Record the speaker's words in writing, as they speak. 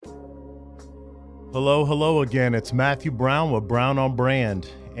Hello again. It's Matthew Brown with Brown on Brand.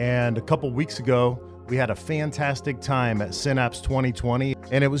 And a couple weeks ago, we had a fantastic time at Synapse 2020.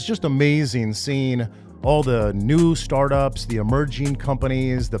 And it was just amazing seeing all the new startups, the emerging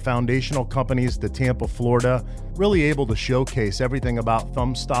companies, the foundational companies to Tampa, Florida, really able to showcase everything about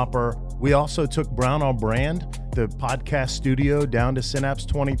Thumbstopper. We also took Brown on Brand, the podcast studio, down to Synapse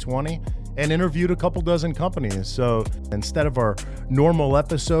 2020 and interviewed a couple dozen companies. So instead of our normal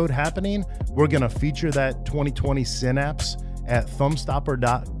episode happening, we're going to feature that 2020 Synapse at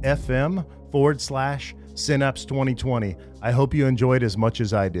thumbstopper.fm/Synapse 2020. I hope you enjoyed as much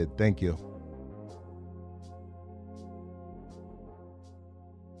as I did. Thank you.